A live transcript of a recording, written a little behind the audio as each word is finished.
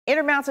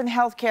Intermountain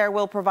Healthcare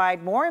will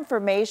provide more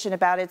information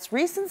about its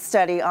recent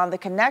study on the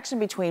connection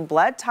between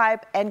blood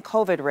type and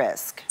COVID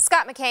risk.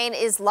 Scott McCain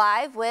is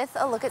live with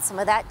a look at some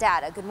of that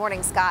data. Good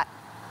morning, Scott.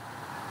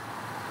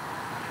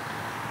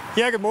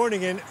 Yeah, good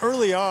morning. And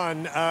early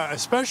on,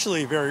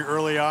 especially very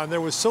early on,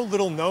 there was so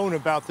little known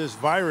about this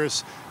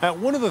virus.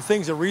 One of the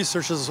things that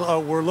researchers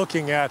were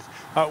looking at,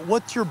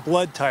 what's your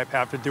blood type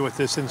have to do with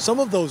this? And some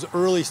of those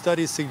early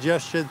studies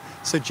suggested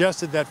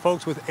that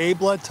folks with A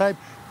blood type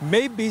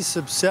may be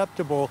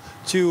susceptible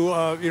to,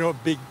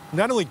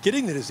 not only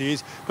getting the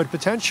disease, but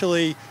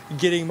potentially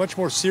getting much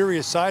more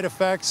serious side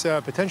effects,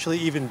 potentially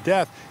even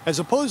death, as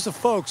opposed to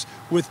folks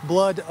with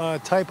blood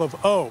type of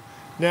O.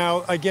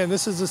 Now, again,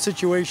 this is a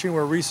situation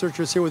where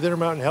researchers here with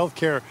Intermountain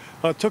Healthcare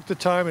took the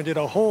time and did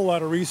a whole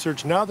lot of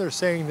research. Now they're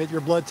saying that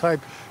your blood type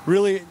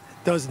really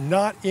does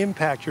not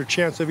impact your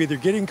chance of either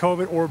getting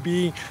COVID or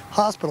being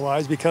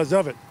hospitalized because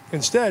of it.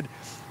 Instead,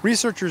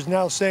 researchers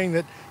now saying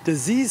that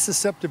disease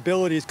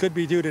susceptibilities could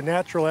be due to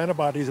natural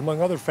antibodies,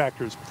 among other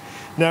factors.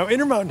 Now,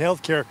 Intermountain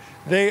Healthcare,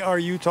 they are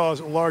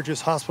Utah's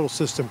largest hospital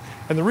system,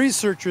 and the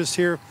researchers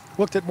here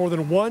looked at more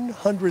than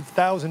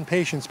 100,000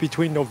 patients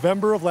between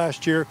November of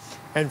last year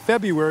and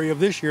February of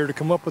this year to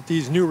come up with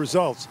these new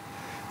results.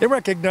 They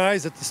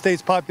recognize that the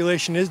state's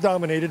population is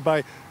dominated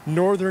by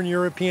Northern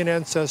European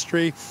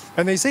ancestry,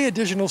 and they say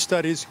additional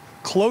studies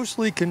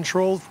closely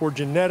controlled for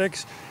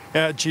genetics,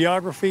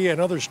 geography,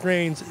 and other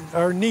strains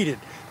are needed.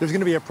 There's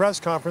going to be a press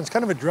conference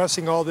kind of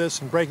addressing all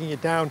this and breaking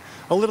it down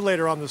a little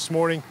later on this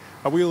morning.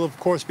 We will, of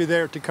course, be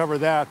there to cover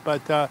that.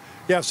 But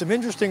yeah, some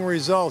interesting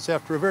results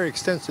after a very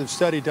extensive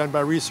study done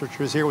by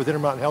researchers here with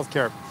Intermountain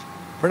Healthcare.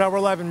 For now,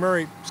 we're live in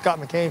Murray. Scott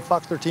McCain,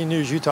 Fox 13 News, Utah.